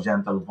 small,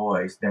 gentle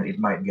voice, then it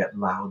might get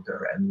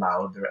louder and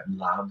louder and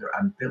louder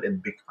until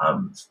it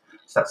becomes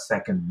such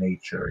second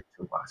nature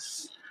to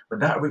us. But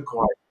that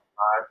requires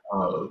a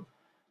lot of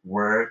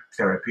work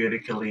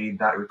therapeutically.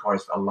 That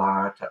requires a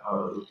lot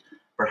of,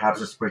 perhaps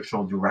a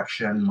spiritual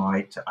direction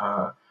might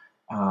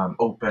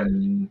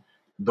open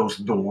those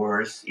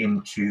doors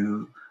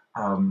into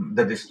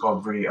the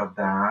discovery of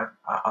that.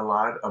 A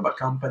lot of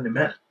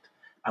accompaniment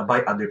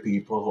by other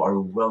people who are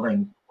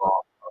willing to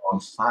walk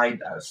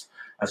alongside us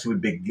as we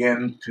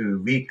begin to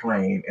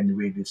reclaim and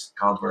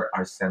rediscover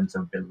our sense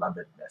of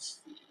belovedness.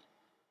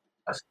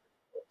 As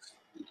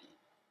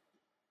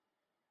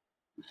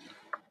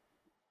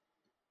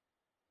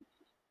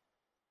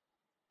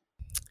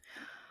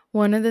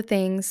One of the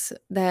things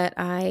that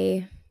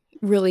I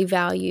really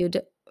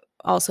valued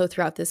also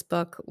throughout this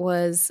book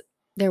was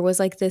there was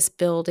like this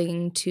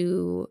building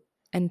to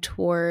and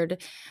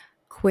toward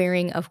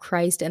queering of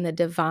Christ and the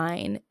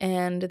divine.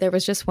 And there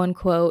was just one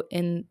quote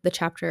in the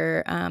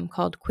chapter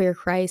called Queer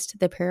Christ,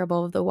 the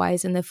Parable of the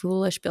Wise and the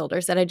Foolish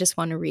Builders that I just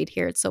want to read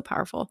here. It's so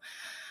powerful.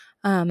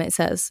 It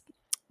says,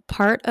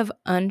 part of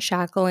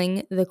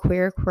unshackling the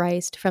queer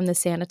Christ from the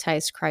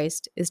sanitized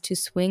Christ is to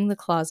swing the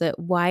closet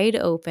wide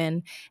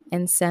open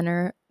and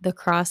center the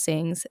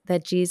crossings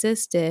that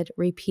Jesus did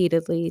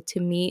repeatedly to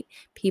meet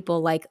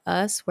people like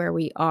us where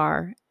we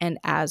are and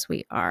as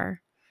we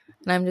are.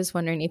 And I'm just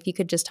wondering if you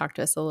could just talk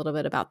to us a little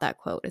bit about that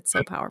quote. It's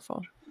so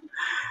powerful.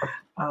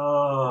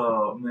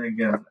 Oh,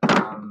 Megan.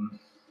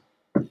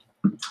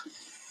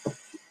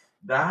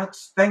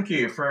 That's Thank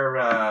you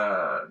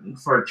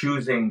for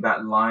choosing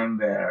that line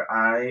there.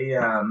 I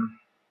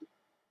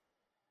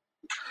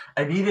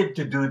needed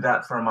to do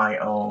that for my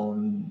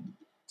own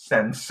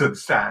sense of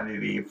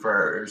sanity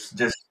first,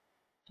 just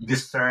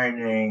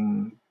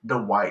discerning the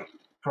white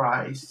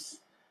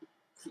Christ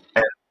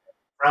and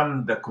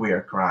from the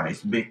queer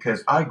Christ,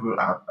 because I grew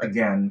up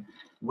again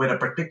with a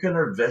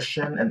particular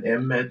vision and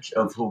image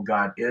of who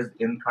God is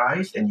in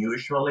Christ, and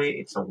usually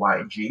it's a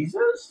white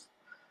Jesus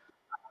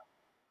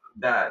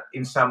that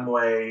in some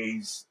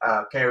ways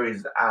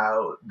carries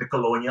out the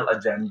colonial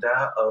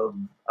agenda of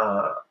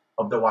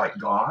the white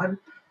God.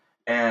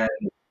 And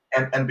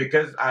and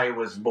because I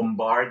was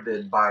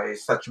bombarded by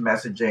such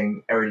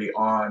messaging early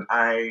on,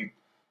 I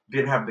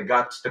didn't have the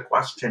guts to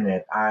question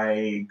it.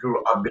 I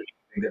grew up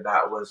believing that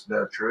that was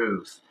the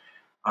truth.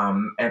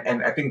 And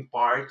I think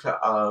part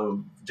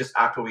of just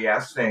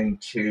acquiescing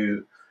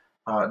to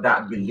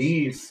that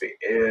belief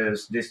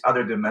is this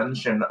other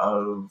dimension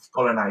of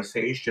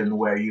colonization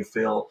where you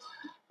feel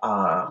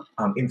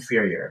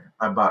inferior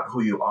about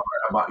who you are,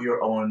 about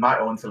my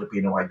own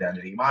Filipino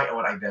identity, my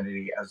own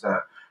identity as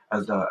a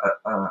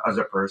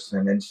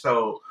person, and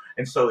so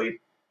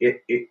it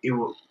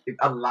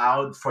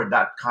allowed for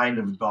that kind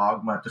of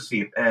dogma to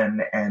seep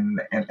in,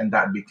 and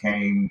that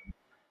became,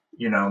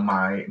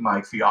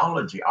 my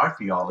theology, our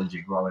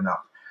theology growing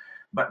up.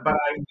 But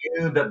I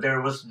knew that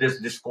there was this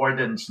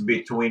discordance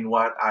between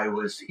what I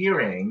was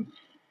hearing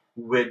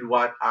with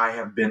what I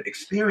have been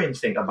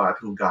experiencing about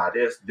who God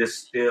is. This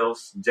still,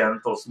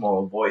 gentle,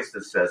 small voice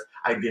that says,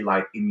 "I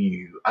delight in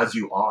you as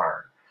you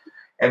are."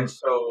 And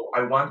so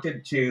I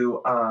wanted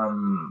to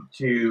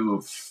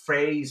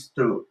phrase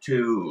to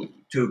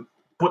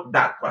put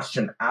that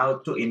question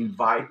out, to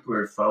invite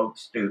queer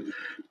folks to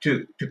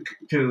to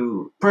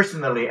to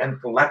personally and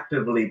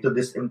collectively to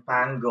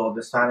disentangle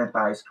the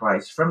sanitized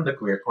Christ from the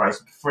queer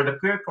Christ. For the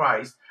queer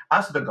Christ,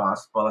 as the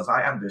gospel, as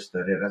I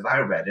understood it, as I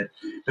read it,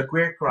 the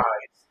queer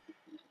Christ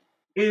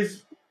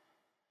is,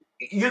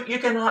 you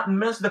cannot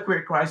miss the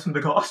queer Christ from the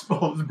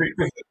Gospels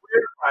because the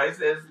queer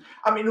Christ is,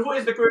 I mean, who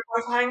is the queer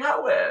Christ hanging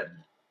out with?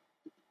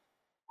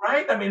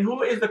 Right? I mean,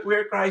 who is the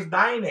queer Christ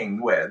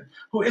dining with?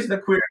 Who is the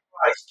queer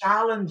Christ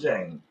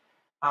challenging,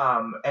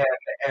 and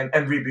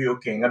and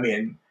rebuking? I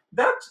mean,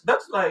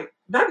 that's like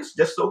that is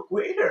just so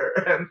queer,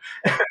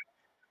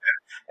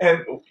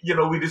 and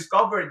we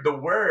discovered the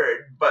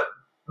word, but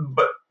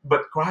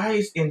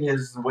Christ in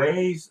his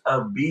ways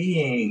of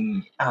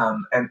being,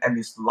 and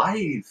his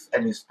life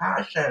and his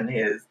passion,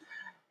 his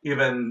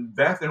even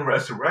death and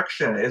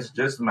resurrection is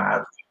just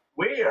mad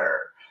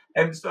queer.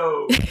 And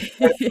so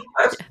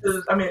that's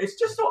just, I mean, it's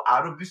just so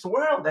out of this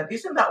world. And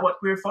isn't that what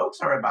queer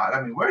folks are about?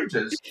 I mean, we're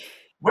just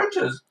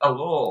a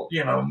little,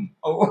 a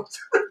little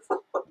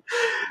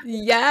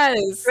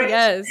Yes, strange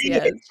yes,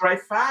 yes, beings, right?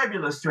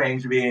 Fabulous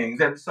strange beings.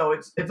 And so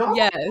it's almost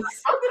like, yes.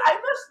 how did I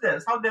miss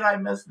this? How did I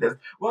miss this?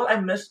 Well, I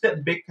missed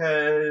it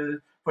because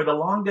for the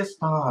longest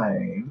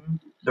time,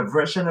 the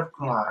version of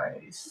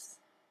Christ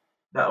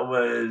that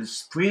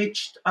was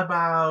preached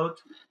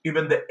about,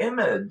 even the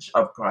image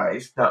of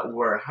Christ that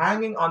were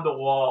hanging on the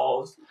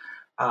walls,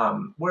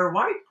 were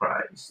white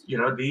Christ.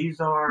 These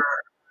are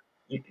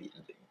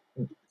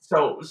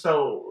so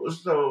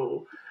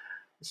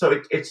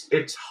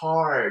it's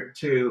hard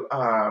to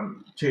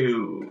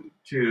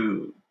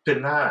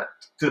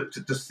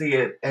see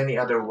it any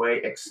other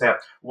way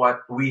except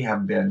what we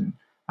have been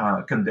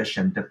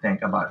conditioned to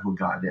think about who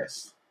God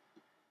is.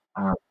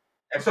 Uh,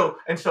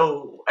 and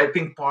so I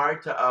think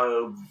part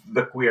of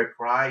the queer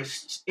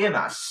Christ in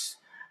us,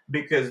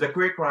 because the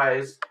queer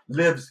Christ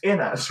lives in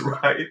us,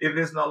 right? It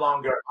is no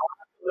longer us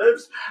who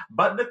lives,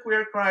 but the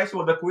queer Christ,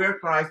 well, the queer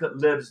Christ that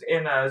lives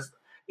in us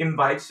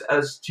invites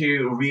us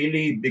to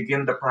really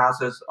begin the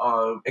process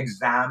of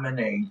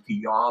examining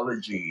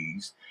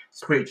theologies,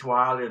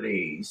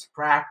 spiritualities,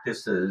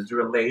 practices,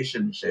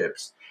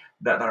 relationships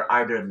that are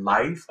either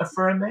life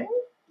affirming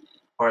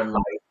or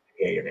life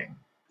negating.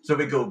 So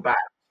we go back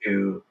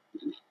to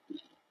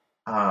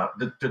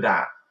to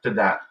that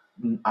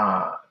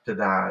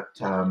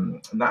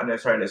not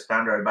necessarily a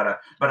standard, but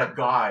a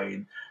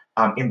guide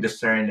in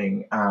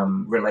discerning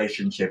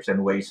relationships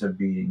and ways of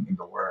being in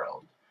the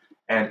world.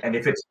 And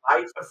if it's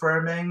life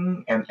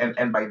affirming,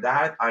 and by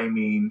that I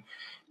mean,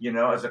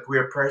 as a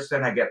queer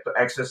person, I get to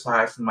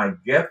exercise my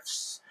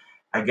gifts,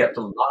 I get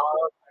to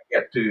love, I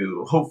get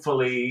to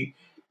hopefully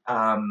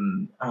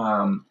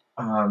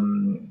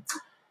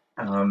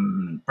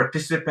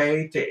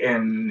participate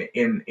in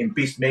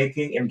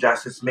peacemaking, in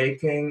justice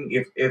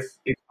making. If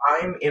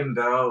I'm in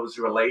those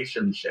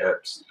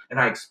relationships and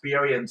I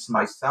experience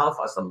myself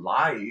as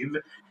alive,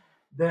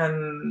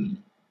 then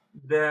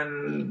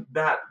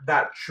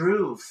that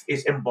truth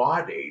is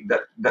embodied,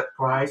 that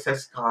Christ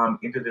has come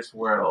into this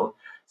world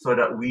so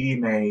that we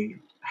may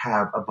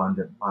have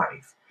abundant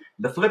life.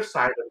 The flip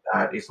side of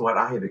that is what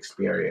I have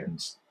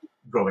experienced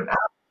growing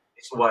up.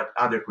 It's what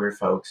other queer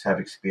folks have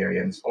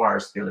experienced or are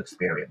still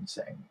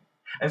experiencing.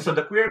 And so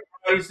the queer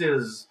Christ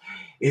is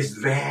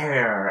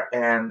there,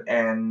 and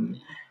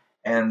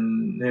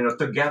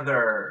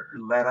together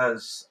let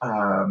us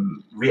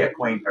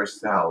reacquaint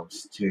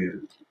ourselves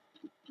to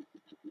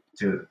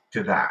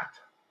that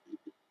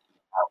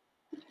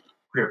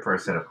queer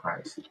person of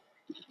Christ.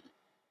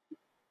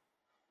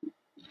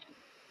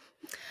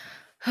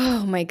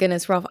 Oh my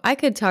goodness, Ralph, I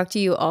could talk to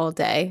you all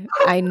day.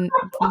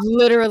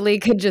 Literally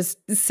could just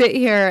sit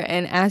here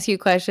and ask you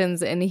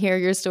questions and hear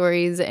your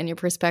stories and your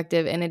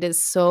perspective. And it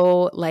is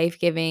so life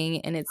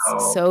giving and it's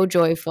Oh, so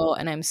joyful.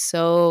 And I'm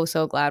so,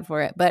 so glad for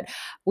it. But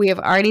we have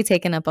already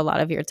taken up a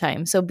lot of your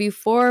time. So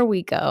before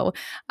we go,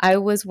 I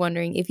was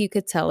wondering if you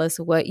could tell us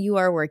what you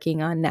are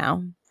working on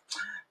now.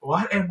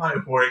 what am I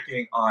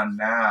working on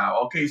now?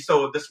 Okay,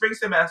 so the spring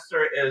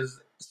semester is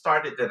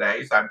started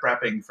today, so I'm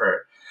prepping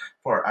for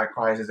a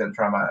crisis and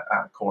trauma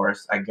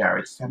course at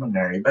Garrett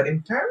Seminary. But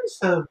in terms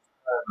of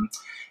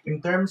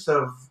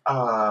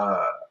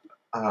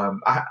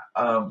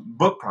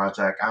book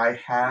project, I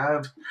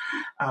have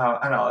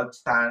an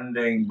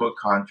outstanding book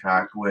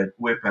contract with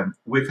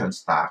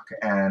Whippenstock,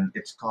 and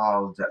it's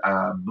called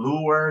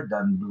Bluer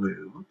Than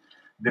Blue: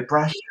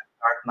 Depression,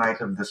 Dark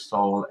Night of the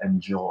Soul, and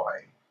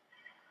Joy.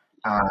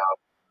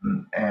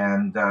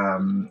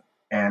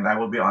 And I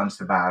will be on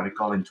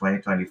sabbatical in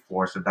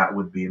 2024, so that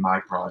would be my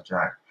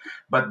project.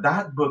 But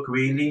that book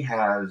really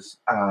has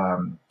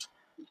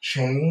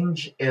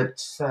changed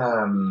its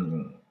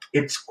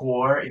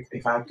core,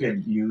 if I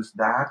could use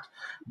that,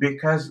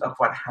 because of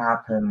what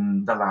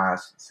happened the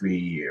last 3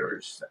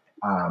 years,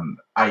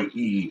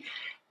 i.e.,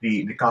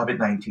 the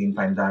COVID-19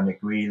 pandemic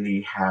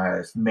really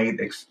has made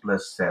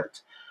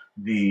explicit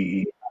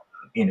the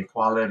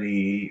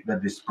inequality,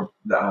 that the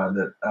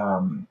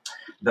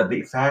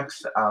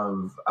effects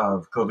of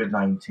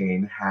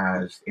COVID-19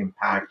 has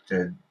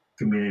impacted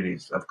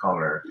communities of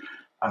color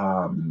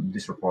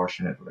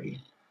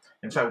disproportionately.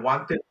 And so I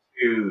wanted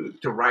to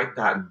write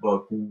that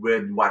book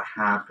with what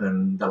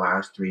happened the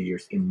last 3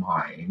 years in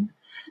mind,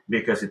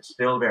 because it's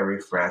still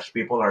very fresh.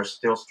 People are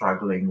still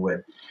struggling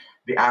with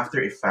the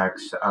after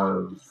effects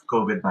of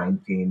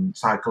COVID-19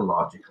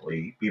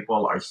 psychologically.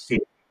 People are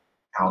seeking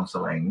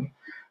counseling,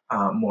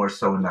 more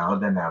so now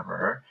than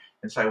ever.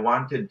 And so I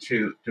wanted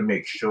to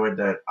make sure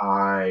that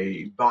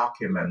I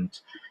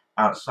document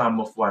some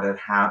of what had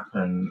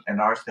happened and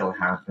are still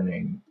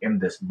happening in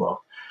this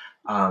book,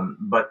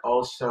 but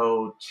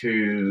also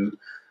to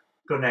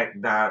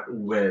connect that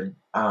with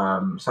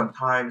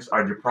sometimes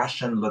our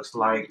depression looks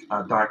like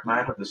a dark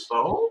night of the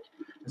soul,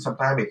 and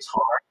sometimes it's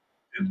hard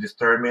to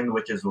determine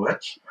which is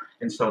which.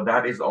 And so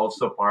that is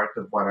also part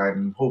of what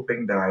I'm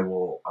hoping that I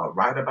will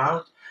write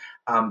about.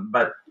 Um,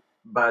 but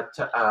but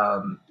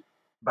um,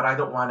 but I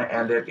don't want to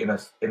end it in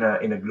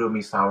a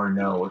gloomy, sour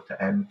note,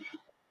 and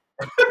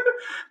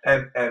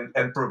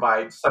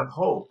provide some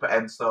hope.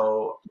 And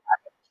so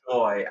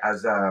joy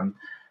as um,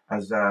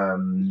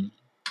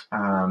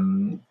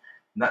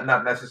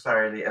 not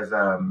necessarily as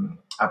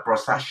a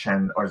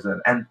procession or as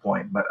an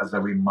endpoint, but as a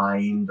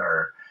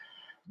reminder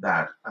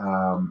that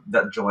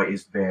that joy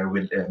is there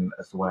within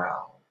as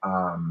well.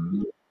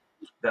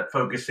 That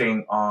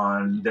focusing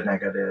on the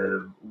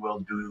negative will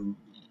do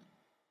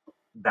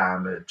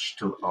damage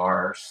to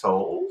our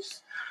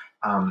souls.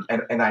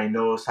 And I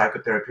know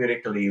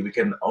psychotherapeutically, we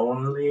can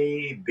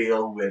only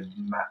deal with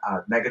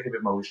negative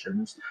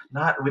emotions,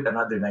 not with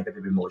another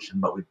negative emotion,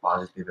 but with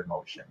positive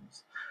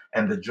emotions.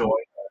 And the joy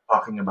I'm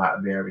talking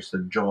about there is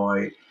the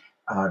joy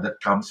that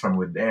comes from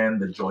within,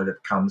 the joy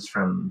that comes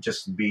from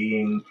just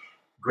being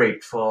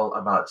grateful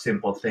about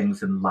simple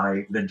things in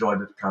life, the joy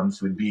that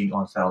comes with being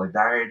on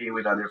solidarity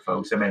with other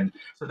folks. I mean,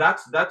 so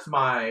that's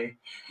my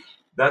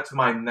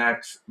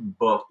next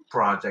book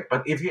project.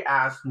 But if you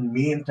ask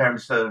me in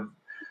terms of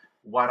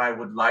what I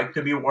would like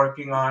to be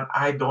working on,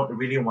 I don't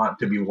really want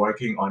to be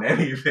working on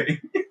anything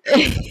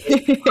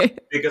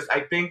because I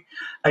think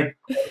I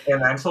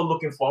and I'm so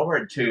looking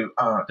forward to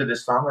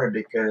this summer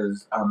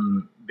because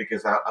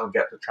I'll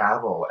get to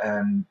travel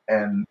and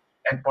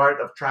part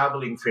of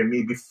traveling for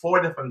me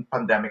before the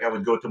pandemic I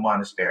would go to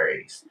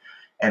monasteries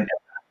and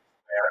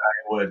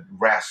I would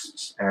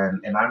rest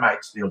and I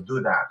might still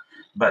do that.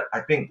 But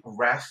I think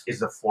rest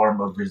is a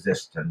form of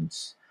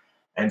resistance.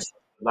 And so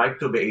I'd like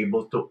to be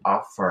able to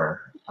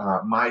offer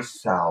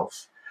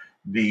myself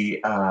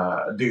the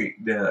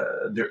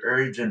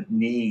urgent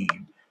need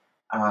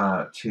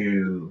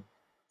to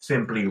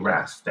simply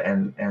rest,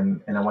 and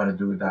I want to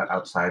do that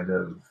outside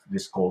of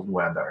this cold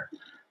weather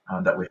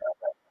that we have.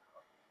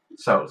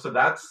 So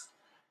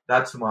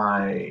that's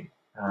my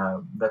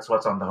that's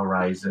what's on the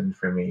horizon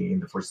for me in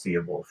the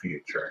foreseeable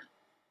future.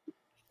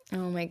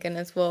 Oh my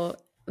goodness. Well,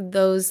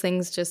 those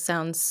things just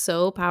sound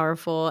so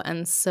powerful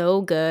and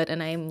so good.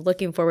 And I'm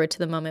looking forward to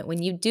the moment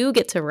when you do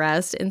get to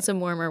rest in some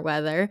warmer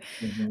weather.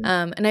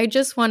 Mhm. And I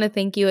just want to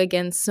thank you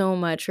again so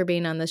much for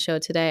being on the show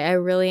today. I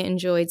really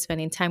enjoyed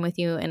spending time with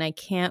you, and I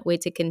can't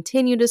wait to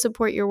continue to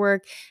support your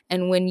work.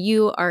 And when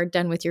you are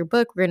done with your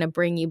book, we're going to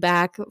bring you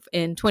back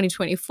in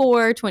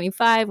 2024,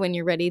 25, when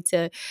you're ready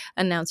to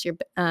announce your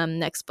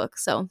next book.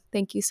 So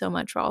thank you so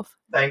much, Rolf.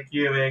 Thank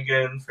you,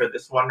 Megan, for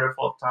this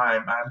wonderful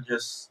time.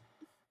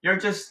 You're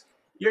just,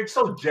 you're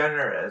so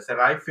generous, and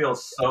I feel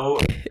so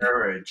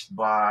encouraged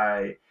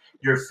by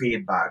your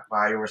feedback,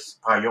 by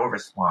your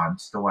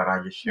response to what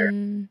I just shared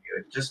Mm.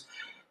 with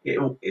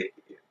you. It,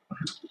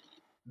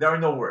 there are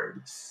no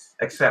words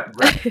except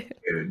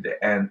gratitude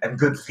and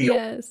good feeling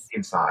Yes.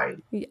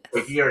 inside for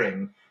Yes.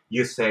 hearing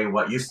you say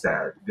what you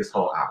said this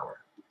whole hour.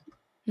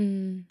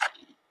 Mm.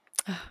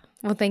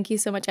 Well, thank you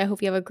so much. I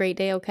hope you have a great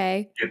day,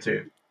 okay? You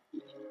too.